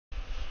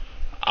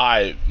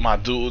Alright, my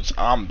dudes,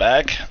 I'm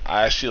back.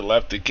 I actually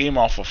left the game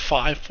off for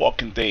 5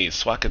 fucking days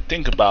so I could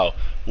think about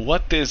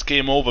what this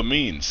game over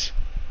means.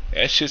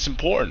 That shit's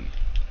important.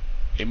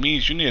 It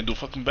means you need to do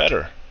fucking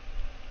better.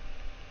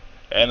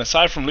 And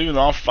aside from leaving it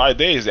on for 5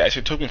 days, it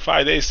actually took me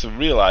 5 days to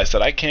realize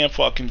that I can't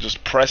fucking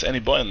just press any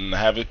button and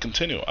have it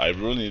continue. I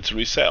really need to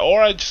reset,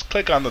 or I just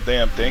click on the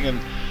damn thing and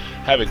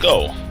have it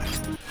go.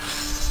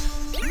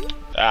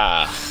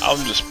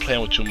 I'm just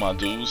playing with you, my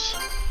dudes.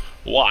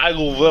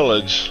 Wiggle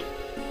Village.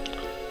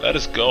 Let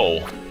us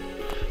go.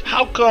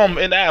 How come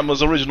in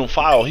Adam's original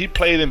file he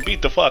played and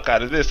beat the fuck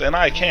out of this and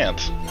I can't?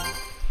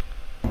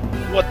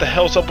 What the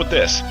hell's up with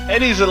this?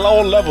 And he's a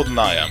lower level than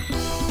I am.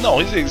 No,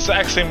 he's the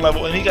exact same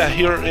level and he got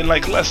here in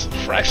like less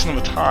fraction of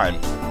a time.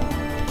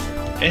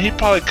 And he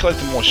probably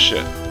collected more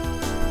shit.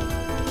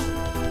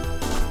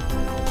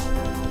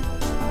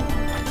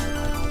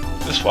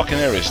 This fucking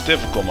area is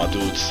difficult, my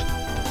dudes.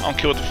 I don't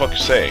care what the fuck you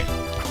say.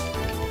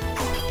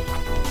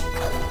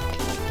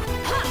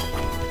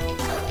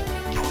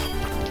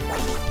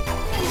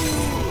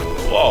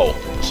 Whoa,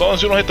 as long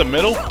as you don't hit the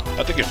middle,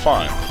 I think you're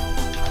fine.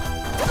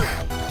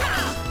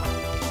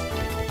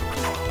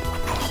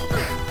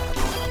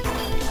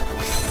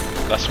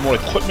 Got some more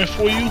equipment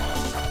for you?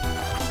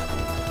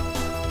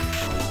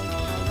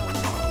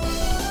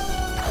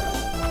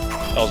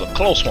 That was a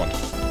close one.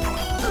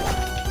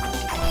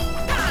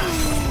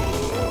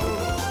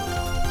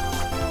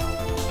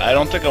 I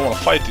don't think I want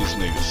to fight these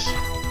niggas.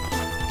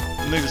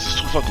 Niggas is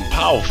too fucking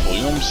powerful,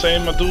 you know what I'm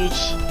saying, my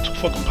dudes? Too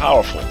fucking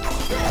powerful.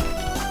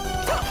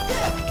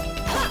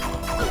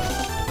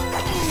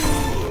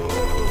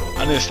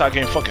 I need to start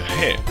getting fucking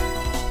hit.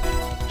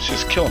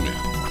 Shit's killing me.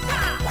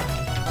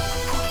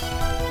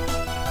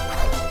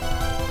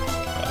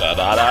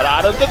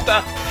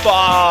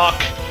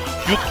 Fuck!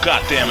 You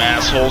goddamn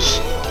assholes.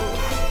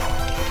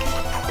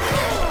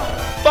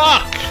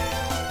 Fuck!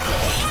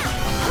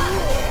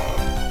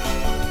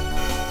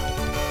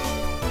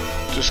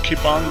 Just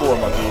keep on going,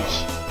 my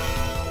dudes.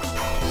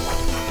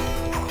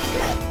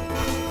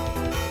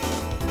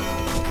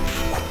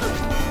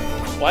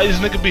 Why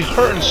does this nigga be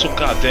hurting so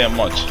goddamn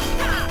much?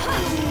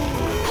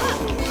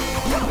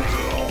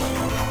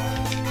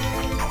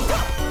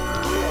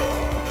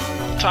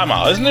 Time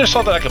out. Isn't there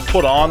something I could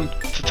put on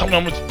to tell me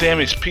how much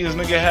damage HP this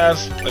nigga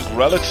has? Like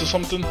relics or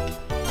something?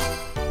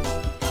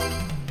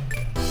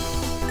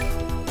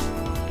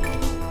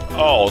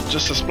 Oh, it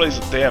just displays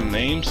the damn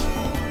names?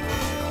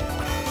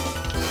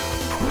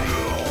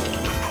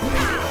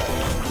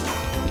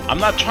 I'm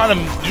not trying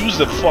to use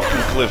the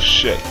fucking glyph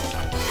shit.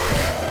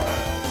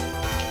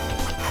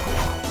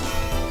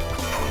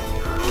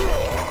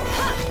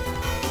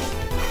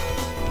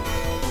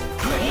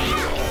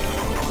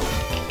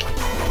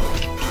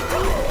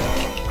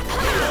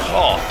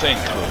 Oh, thank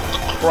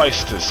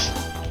Christus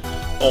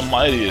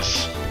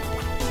Almightius.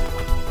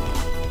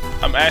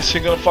 I'm actually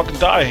gonna fucking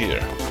die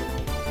here.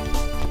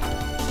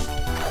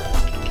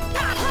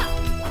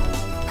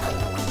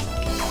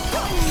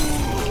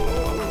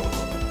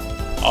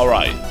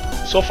 Alright,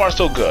 so far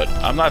so good.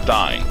 I'm not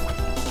dying.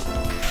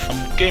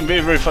 I'm getting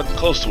very, very fucking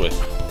close to it.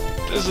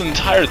 This is an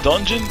entire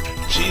dungeon?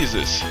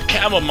 Jesus.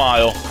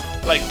 Chamomile.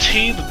 Like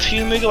tea? The tea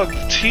nigga? Like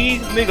the tea?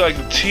 Nigga like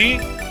the tea?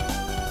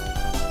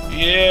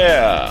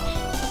 Yeah.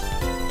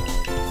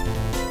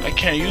 I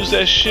can't use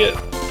that shit?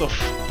 The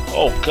f—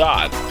 oh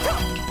god.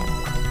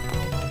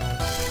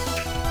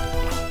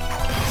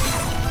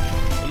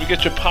 Let me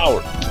get your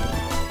power.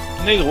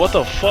 Nigga, what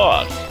the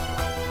fuck?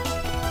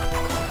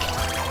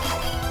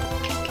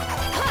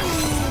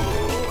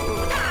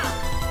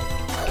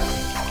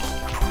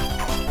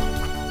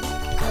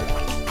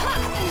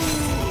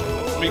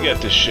 Let me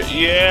get this shit.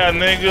 Yeah,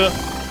 nigga.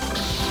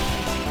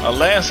 A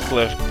lance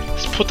glyph.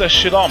 Let's put that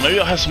shit on. Maybe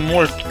I'll have some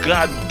more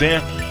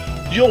goddamn.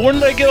 Yo, when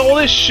did I get all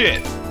this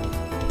shit?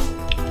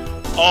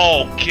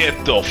 Oh,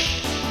 get the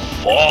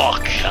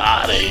fuck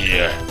out of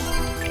here.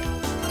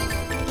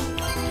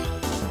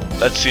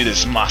 Let's see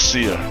this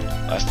Masir.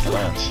 That's the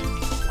lance.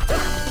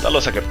 That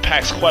looks like it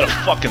packs quite a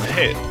fucking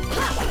hit.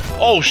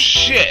 Oh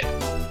shit.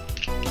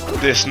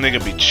 This nigga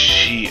be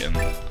cheating.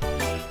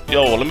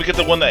 Yo, let me get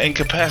the one that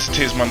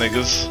incapacitates my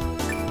niggas.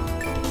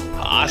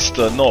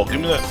 Asta, no, give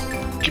me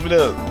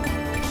the,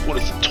 what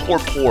is it,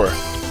 torpor.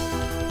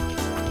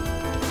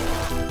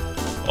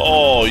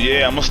 Oh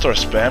yeah, I'm gonna start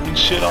spamming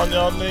shit on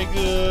y'all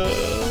nigga.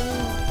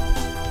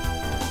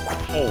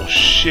 Oh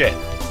shit.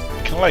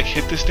 Can I like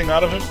hit this thing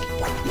out of him?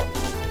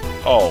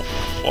 Oh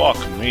fuck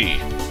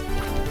me.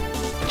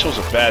 I chose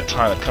a bad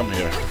time to come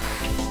here.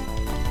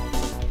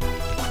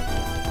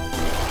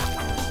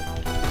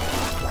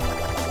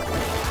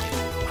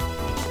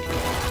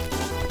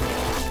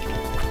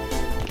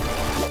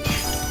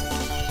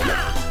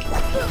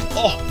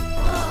 Oh!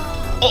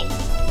 Oh!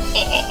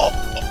 Oh! Oh!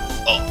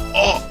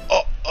 Oh!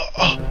 Oh!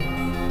 Oh!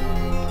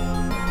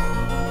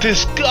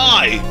 This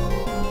guy!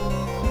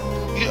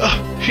 Yeah,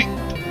 he...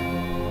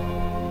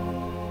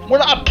 We're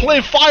not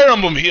playing Fire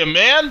Emblem here,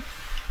 man!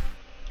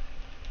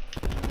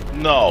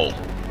 No.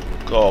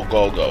 Go,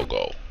 go, go,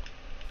 go.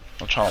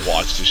 I'm trying to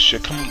watch this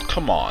shit.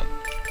 Come on.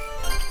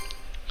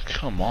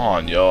 Come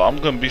on, yo. I'm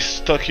gonna be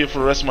stuck here for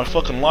the rest of my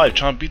fucking life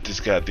trying to beat this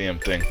goddamn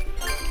thing.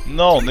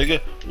 No,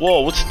 nigga.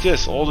 Whoa, what's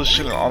this? All this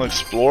shit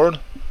unexplored?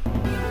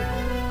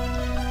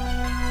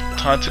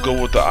 Time to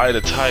go with the Eye of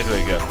the Tiger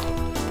again.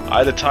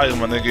 Eye of the Tiger,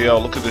 my nigga. Yo,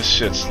 look at this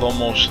shit. Slow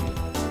motion.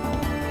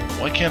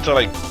 Why can't I,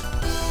 like,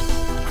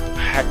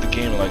 hack the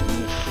game and, like,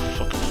 move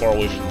fucking far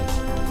away from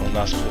where I'm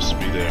not supposed to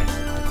be there?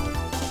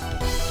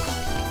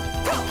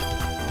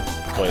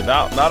 Wait,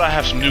 now that I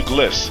have some new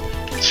glyphs.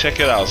 Check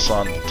it out,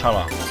 son. Time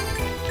out.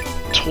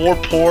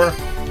 Torpor,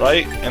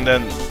 right? And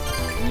then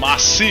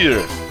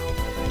Masir.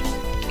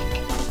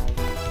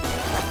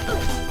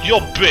 Yo,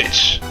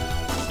 bitch.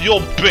 Yo,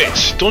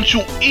 bitch. Don't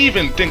you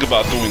even think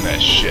about doing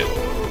that shit.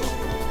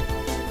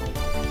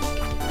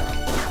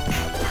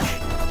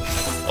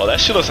 Oh, that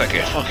shit looks like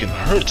it fucking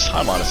hurts.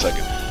 Time on a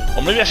second.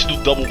 Or maybe I should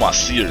do double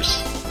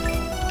Masirs.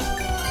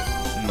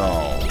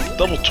 No.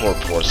 Double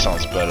Torpor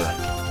sounds better.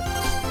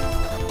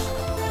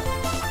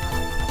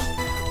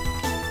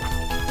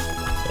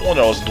 I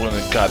wonder I wasn't doing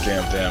any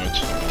goddamn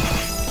damage.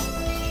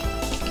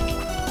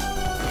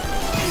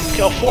 Look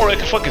how far I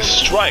can fucking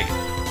strike.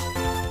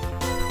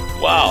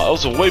 Wow, that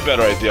was a way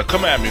better idea.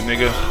 Come at me,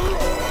 nigga.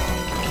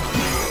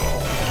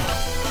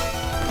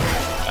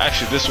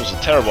 Actually, this was a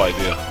terrible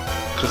idea.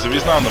 Because if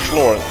he's not on the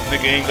floor,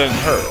 nigga ain't getting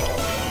hurt.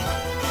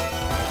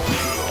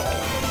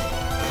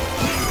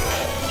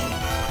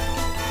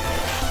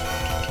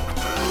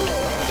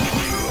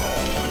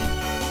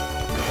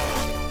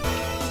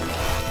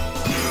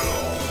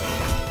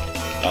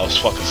 That was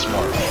fucking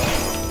smart.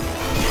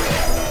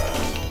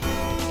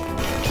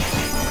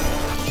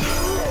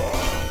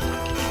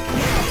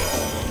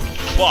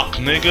 Fuck,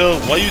 nigga.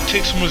 Why you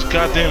take so much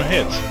goddamn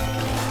hits?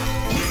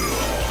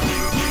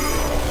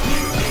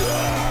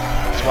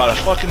 That's what I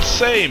fucking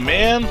say,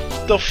 man.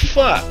 What the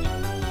fuck?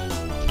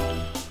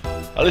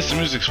 At least the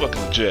music's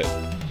fucking legit.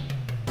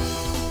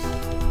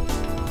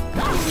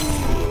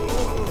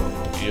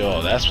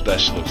 Yo, that's what that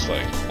shit looks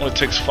like. Only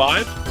takes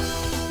 5?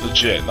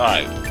 Legit.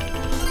 Alright.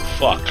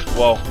 Fuck.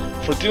 Well,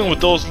 for dealing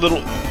with those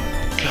little...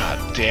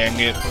 God dang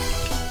it.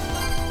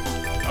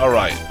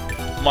 Alright.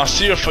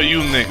 Masir for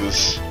you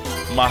niggas.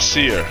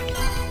 Masir.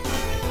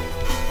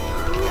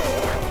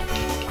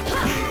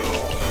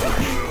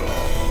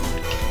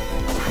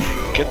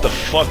 Get the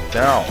fuck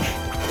down.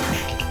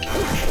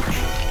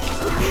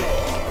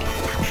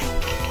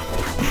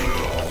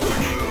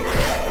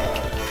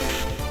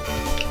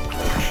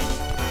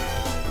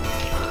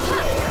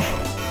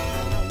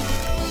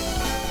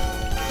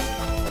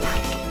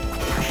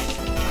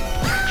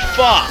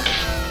 Fuck!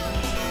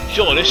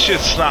 Yo, this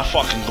shit's not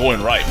fucking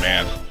going right,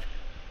 man.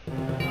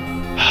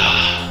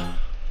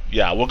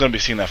 Yeah, we're gonna be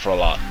seeing that for a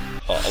long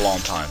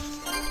time.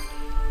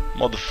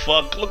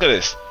 Motherfuck, look at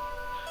this.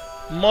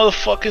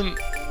 Motherfucking...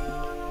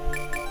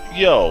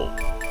 Yo.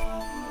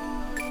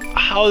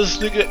 How this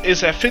nigga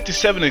is at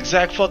 57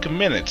 exact fucking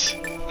minutes?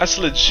 That's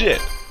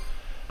legit.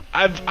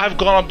 I've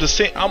gone up the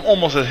same... I'm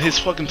almost at his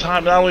fucking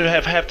time and I don't even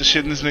have half the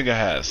shit this nigga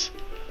has.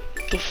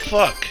 What the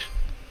fuck?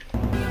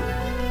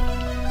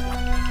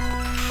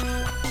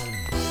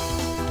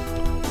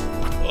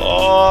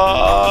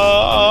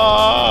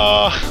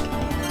 Oh,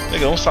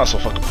 nigga, don't sound so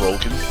fucking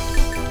broken.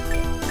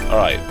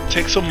 Alright,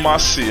 take some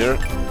Masir.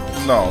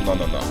 No.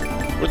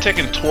 We're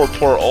taking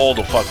Torpor all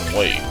the fucking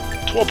way.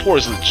 Torpor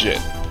is legit.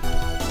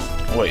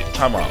 Wait,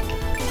 time out.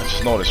 I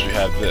just noticed we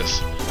have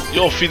this.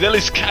 Yo,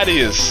 Fidelis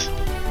Cadius.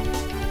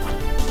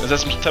 Is that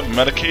some type of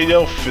Medicaid,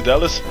 yo?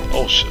 Fidelis?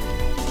 Oh, shit.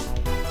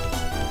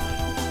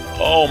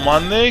 Oh, my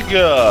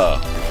nigga.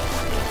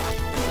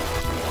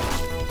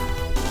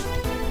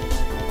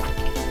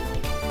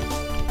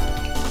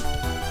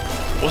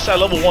 What's that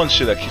level 1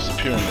 shit that keeps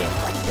appearing there?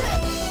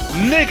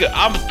 Nigga,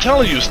 I'm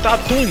telling you,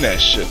 stop doing that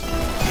shit.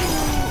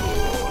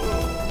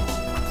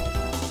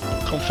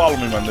 Come follow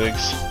me, my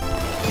niggas.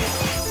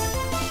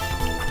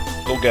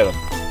 Go get him.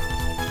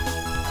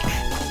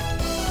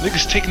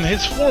 Niggas taking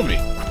hits for me.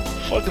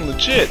 Fucking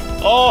legit.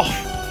 Oh!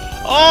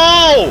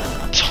 Oh!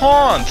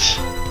 Taunt!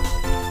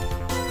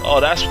 Oh,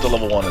 that's what the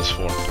level 1 is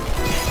for.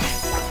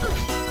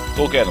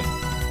 Go get him.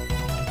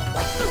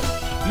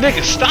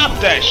 Nigga, stop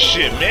that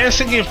shit, man. This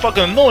thing getting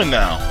fucking annoying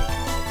now.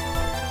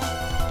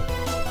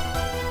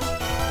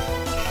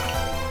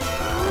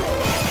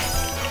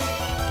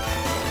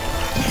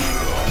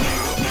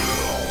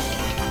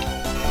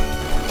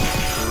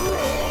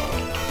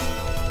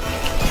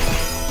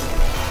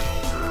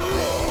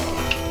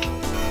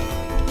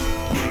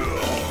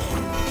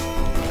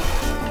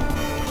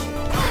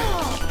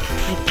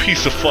 You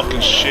piece of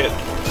fucking shit.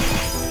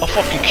 I'll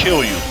fucking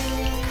kill you.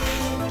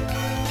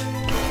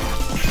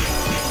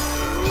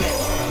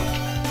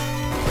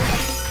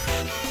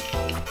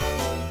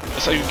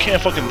 So you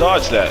can't fucking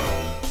dodge that.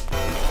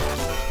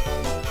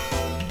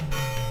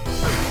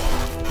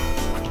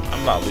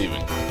 I'm not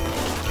leaving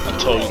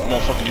until you,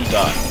 motherfucker, you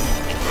die.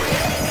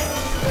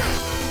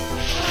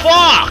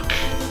 Fuck!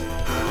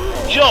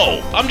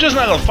 Yo, I'm just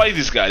not gonna fight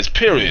these guys,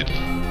 period.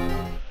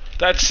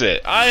 That's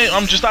it.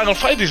 I'm just not gonna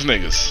fight these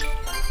niggas.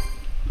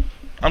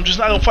 I'm just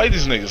not gonna fight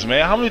these niggas,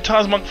 man. How many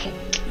times am I...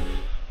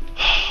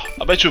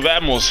 I bet you if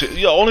Admiral's here,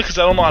 yo, only because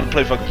I don't know how to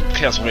play fucking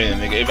Castlevania,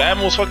 nigga. If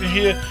Admiral's fucking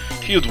here,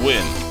 he would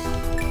win.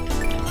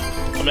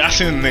 I mean, I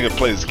seen the nigga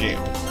play this game.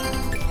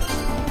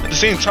 At the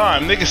same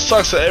time, nigga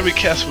sucks at every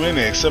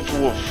Castlevania except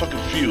for a fucking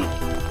few.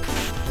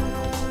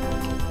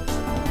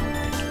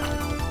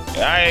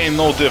 Yeah, I ain't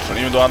no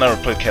different, even though I never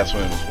played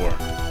Castlevania before.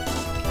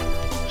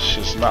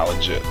 Shit's not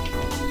legit.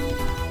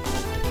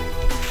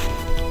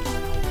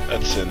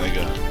 That's it,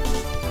 nigga.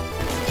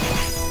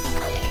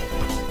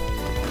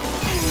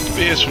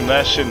 Spears from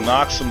that shit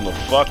knocks him the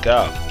fuck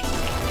out.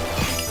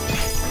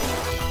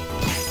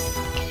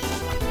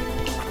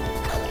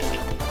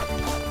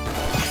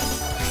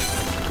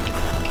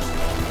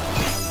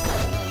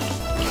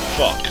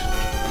 Fuck.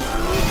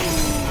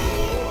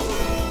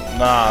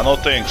 Nah, no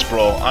thanks,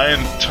 bro. I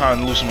ain't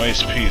trying to lose my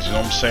HPs, you know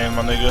what I'm saying,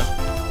 my nigga?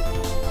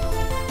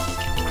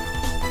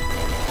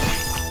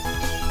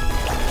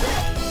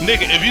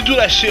 Nigga, if you do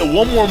that shit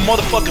one more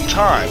motherfucking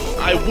time,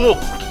 I will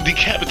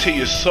decapitate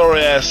your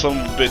sorry ass, some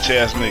bitch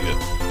ass nigga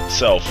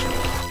self.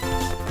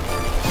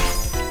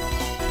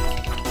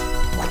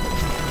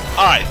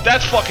 Alright,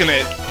 that's fucking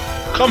it.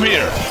 Come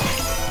here.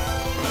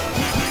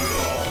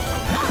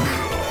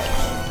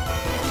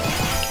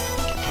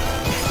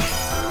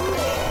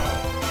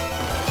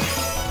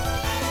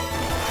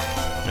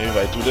 Maybe if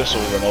I do this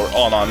over and over.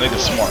 Oh no, nigga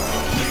smart.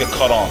 Nigga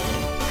cut on.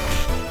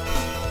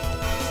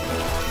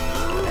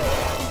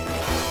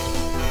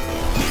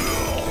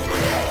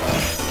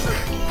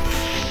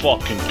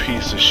 Fucking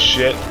piece of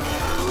shit.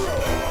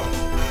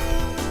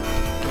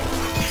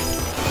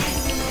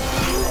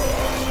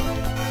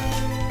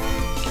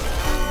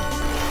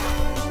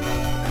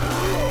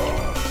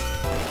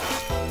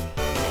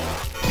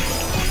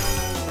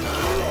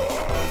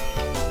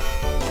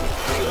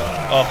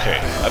 Okay,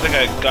 I think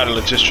I got a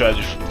legit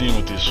strategy for dealing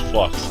with these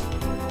fucks.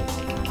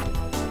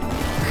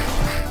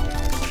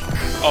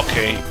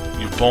 Okay,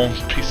 you bone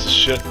piece of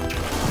shit.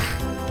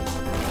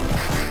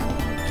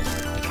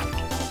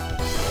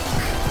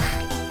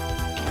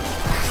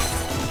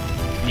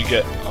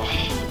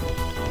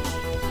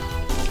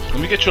 Let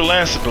me get your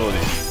lance ability.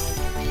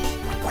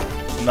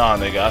 Nah,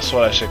 nigga, I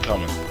saw that shit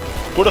coming.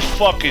 Where the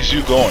fuck is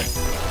you going?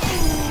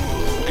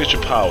 Get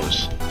your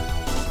powers.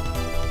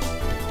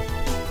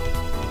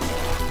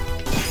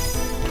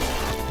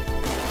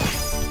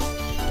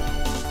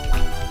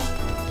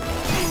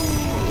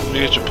 Let me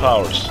get your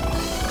powers.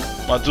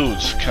 My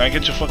dudes, can I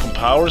get your fucking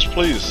powers,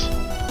 please?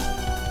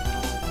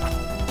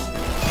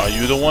 Are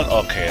you the one?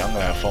 Okay, I'm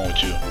gonna have fun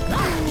with you.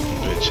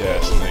 Bitch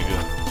ass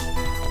nigga.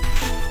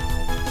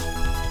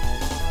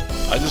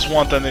 I just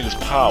want that nigga's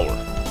power.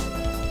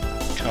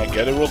 Can I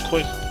get it real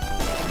quick?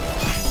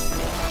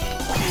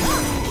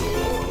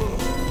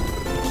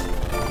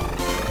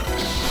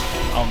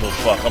 I don't give a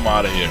fuck, I'm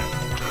out of here.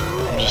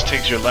 I'm just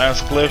take your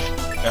lance glyph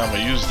and I'm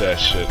gonna use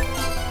that shit.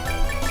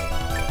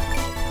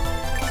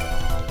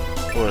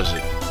 Where is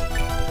it?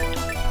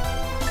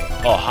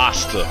 Oh,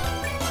 Hasta.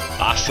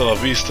 Hasta la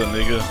vista,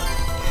 nigga.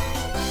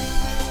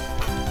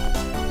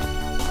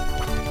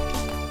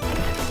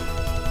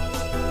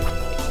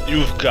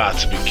 You've got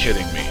to be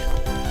kidding me.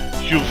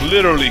 You've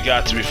literally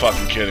got to be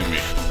fucking kidding me.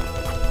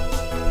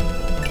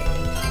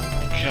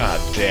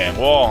 God damn.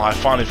 Well, I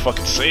finally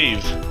fucking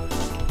saved.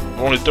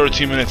 We're only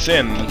 13 minutes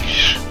in.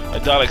 I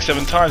died like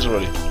 7 times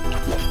already.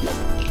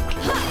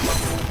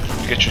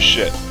 Get your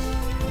shit.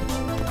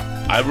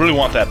 I really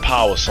want that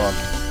power, son.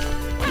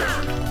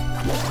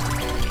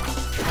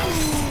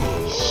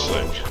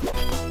 Sick.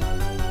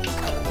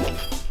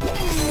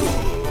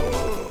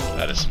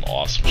 That is some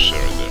awesome shit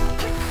right there.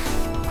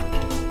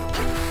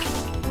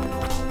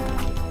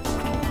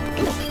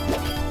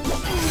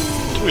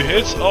 3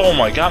 hits? Oh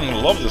my god, I'm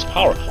gonna love this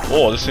power.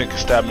 Oh, this thing can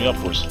stab me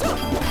upwards.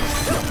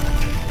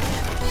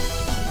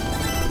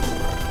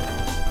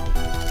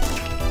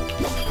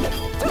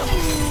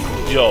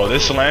 Yo,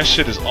 this lance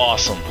shit is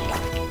awesome.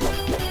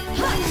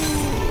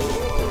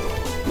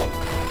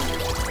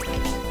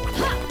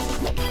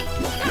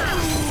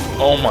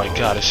 Oh my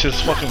god, this shit's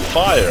fucking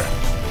fire.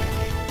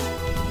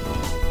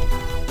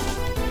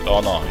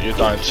 Oh no, you're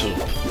dying too.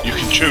 You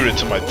contributed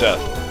to my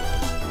death.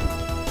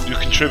 You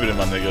contributed,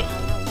 my nigga.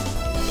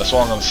 That's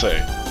all I'm gonna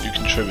say. You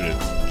contributed.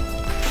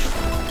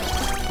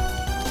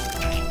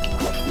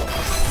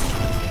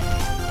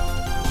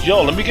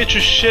 Yo, let me get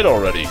your shit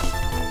already.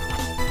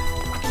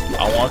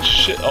 I want your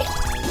shit. Oh,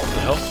 what the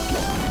hell?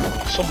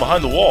 Something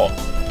behind the wall.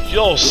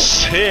 Yo,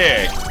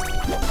 sick.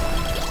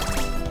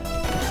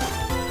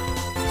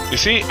 You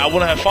see, I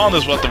wouldn't have found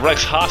this without the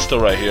Rex Hasta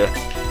right here.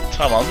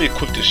 Time on, let me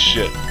equip this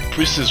shit.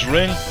 Priestess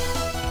Ring.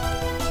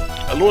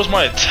 It lowers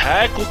my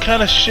attack? What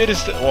kind of shit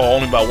is that? Well,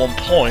 only by 1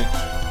 point.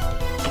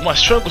 But my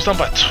strength goes down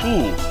by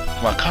 2.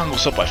 My con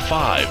goes up by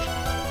 5.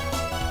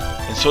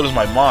 And so does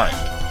my mind.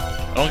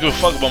 I don't give a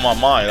fuck about my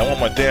mind. I want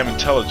my damn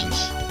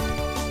intelligence.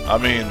 I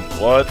mean,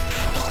 what?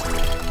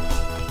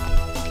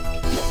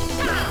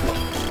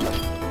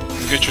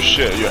 Get your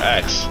shit, your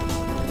axe.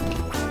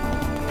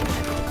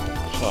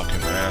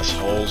 Fucking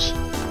assholes.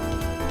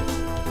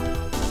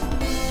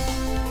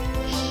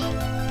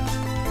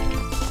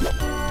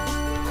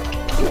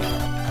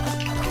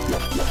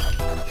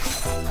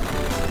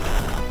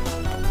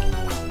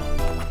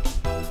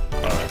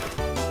 Alright.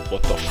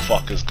 What the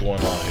fuck is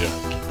going on here?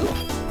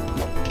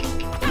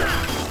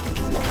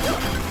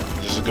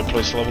 Is this a good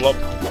place to level up?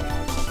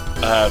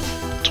 I have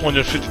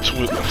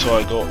 252 until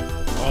I go.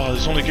 Oh,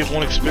 this only give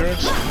 1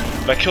 experience?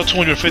 If I kill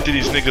 250 of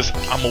these niggas,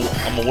 I'ma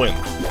win,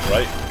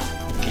 right?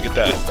 Let me get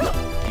that. I'm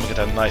gonna get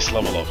that nice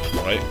level up,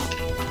 right?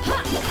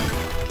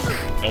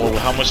 And with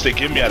how much they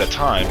give me at a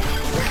time.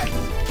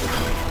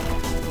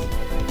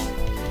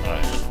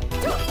 Alright.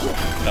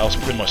 That was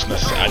pretty much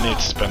necessary. I need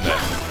to spend that.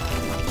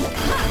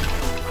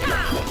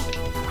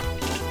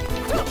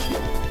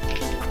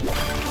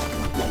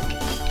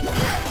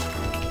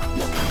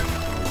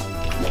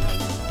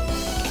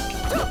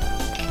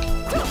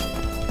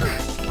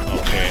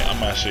 Okay,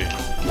 I'm actually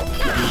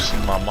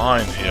losing my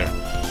mind here.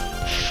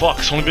 Fuck,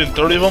 it's only been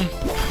 30 of them?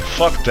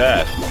 Fuck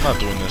that. I'm not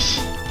doing this.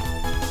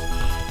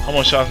 How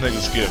much health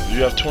niggas give?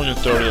 You have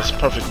 230, that's a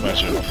perfect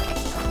measure.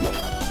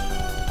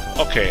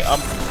 Okay, I'm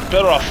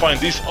better off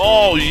finding these.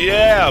 Oh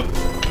yeah,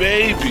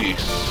 baby!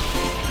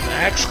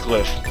 Axe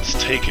glyph, let's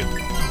take it.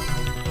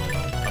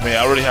 I mean,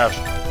 I already have.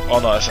 Oh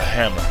no, that's a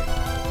hammer.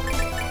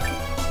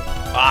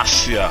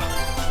 Asia.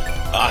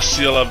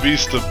 Asia la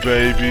vista,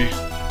 baby.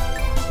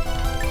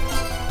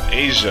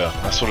 Asia,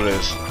 that's what it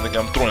is. I think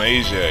I'm throwing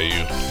Asia at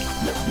you.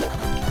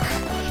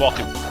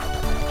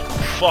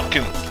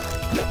 Fucking.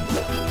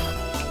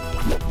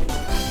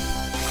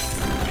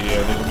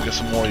 Yeah, they're gonna get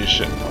some more of your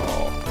shit.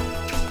 Oh.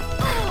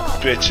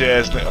 Bitch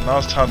ass nigga. Now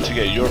it's time to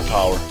get your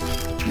power.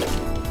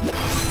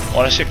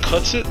 Oh, that shit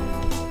cuts it?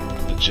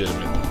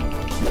 Legitimate.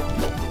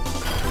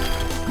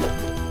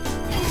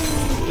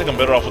 I think I'm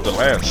better off with the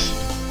lance,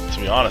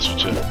 to be honest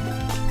with you.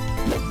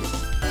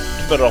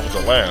 I'm better off with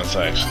the lance,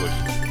 actually.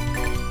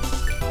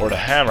 Or the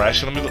hammer.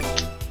 Actually, let me look.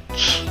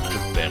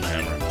 Good damn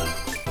hammer.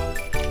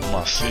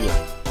 My seal.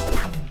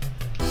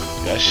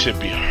 That shit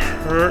be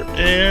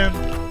hurting.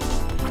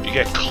 You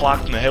get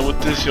clocked in the head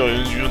with this, yo,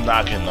 you're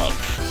not getting up.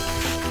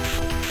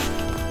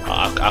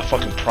 I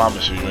fucking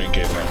promise you, you ain't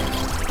getting up.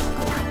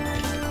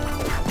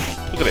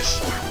 Look at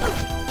this.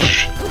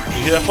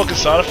 You hear that fucking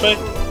sound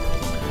effect?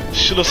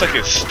 Shit looks like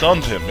it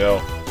stunned him, yo.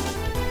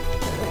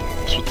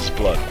 What's with this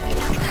blood?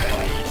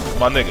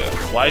 My nigga,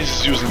 why is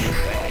he using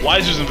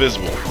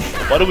invisible?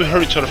 Why do we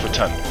hurt each other for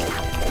 10?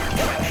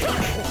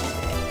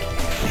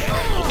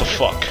 What the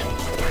fuck?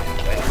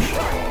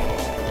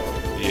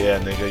 Yeah,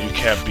 nigga, you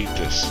can't beat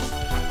this.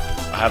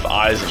 I have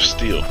eyes of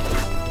steel.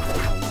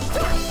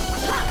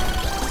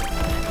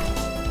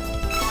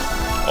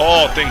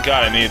 Oh, thank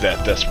God I need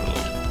that desperately.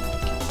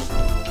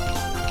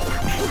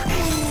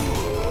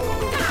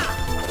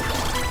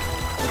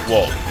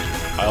 Whoa,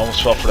 I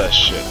almost fell for that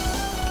shit.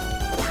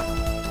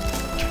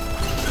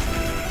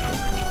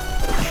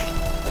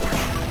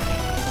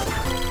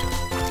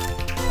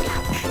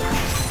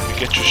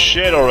 Get your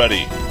shit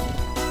already.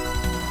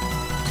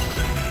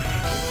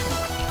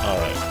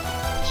 Alright.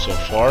 So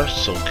far,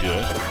 so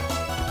good.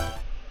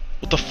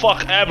 What the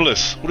fuck,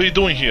 Ablis? What are you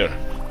doing here?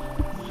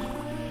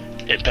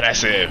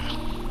 Impressive.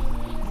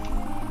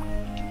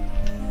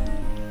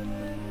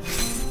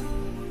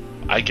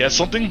 I get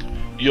something?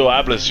 Yo,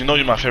 Ablis, you know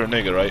you're my favorite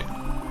nigga, right?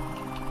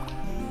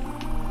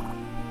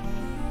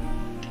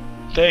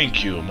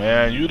 Thank you,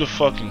 man. You the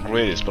fucking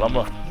greatest, but I'm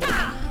a...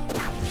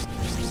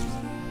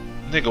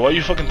 Nigga, why are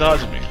you fucking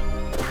dodging me?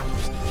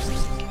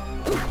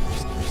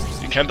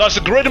 You can't dodge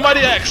the great and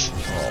mighty axe!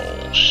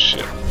 Oh,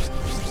 shit.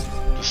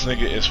 This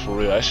nigga is for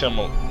real. Actually, I'm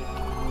a...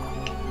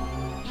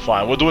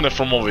 Fine, we're doing it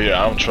from over here.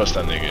 I don't trust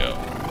that nigga, yo.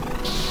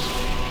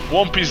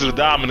 One piece of the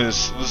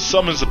dominance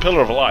summons the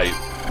pillar of light.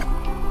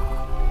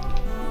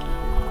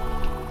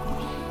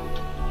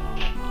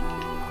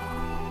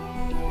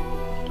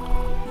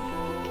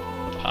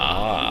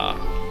 Ah.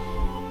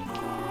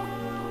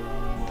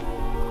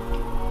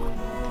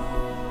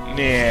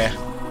 Nah.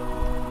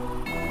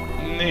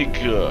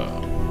 Nigga.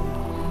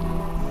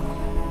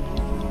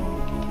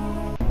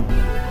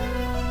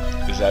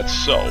 Is that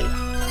so?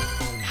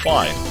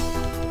 Fine.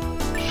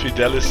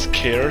 Fidelis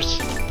cares?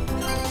 I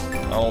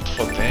don't know what the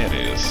fuck that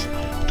is.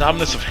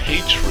 Dominance of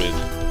hatred.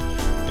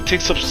 It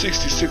takes up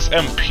 66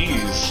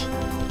 MPs.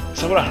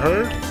 Is that what I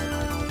heard?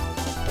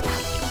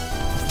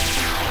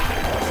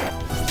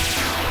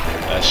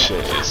 That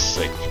shit is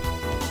sick.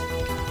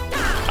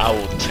 I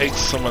will take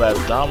some of that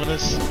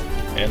dominance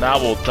and I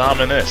will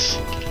dominus.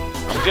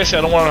 I'm guessing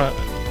I don't want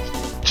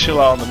to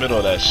chill out in the middle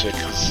of that shit,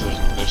 because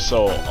if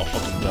so, I'll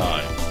fucking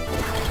die.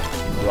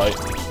 Right?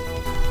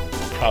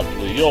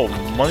 Probably. Yo,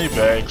 money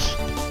bags.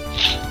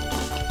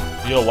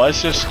 Yo, why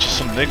is there just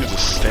some niggas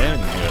just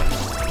standing here?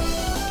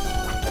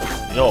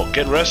 Yo,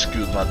 get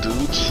rescued, my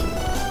dudes.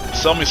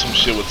 Sell me some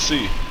shit with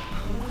C.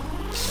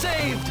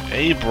 Saved.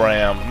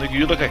 Abraham, nigga,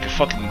 you look like a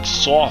fucking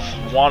soft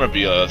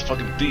wannabe, a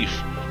fucking thief.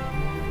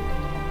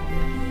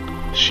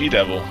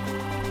 She-devil.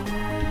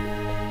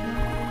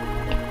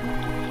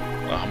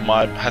 I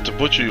might have to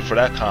butcher you for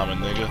that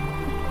comment, nigga.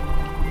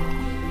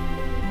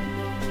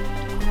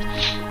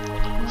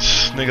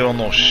 This nigga don't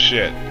know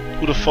shit.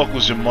 Who the fuck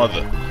was your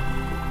mother?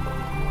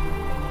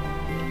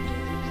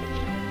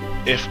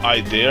 If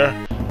I dare?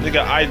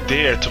 Nigga, I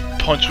dare to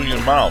punch you in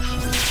your mouth.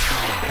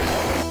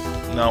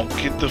 Now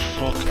get the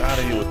fuck out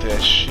of here with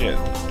that shit.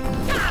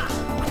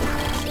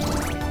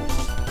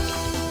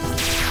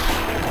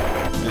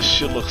 This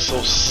shit looks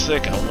so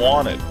sick, I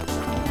want it.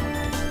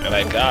 And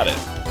I got it.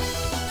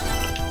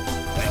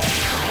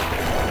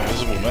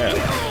 Invisible Man.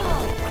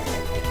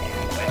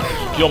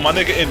 Yo, my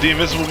nigga in the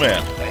Invisible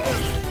Man.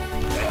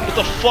 What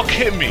the fuck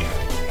hit me?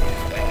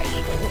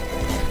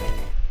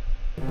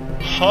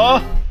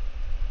 Huh?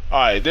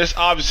 Alright, there's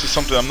obviously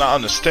something I'm not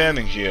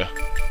understanding here.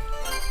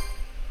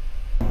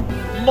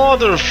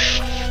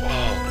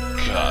 Oh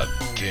god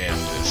damn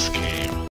this game.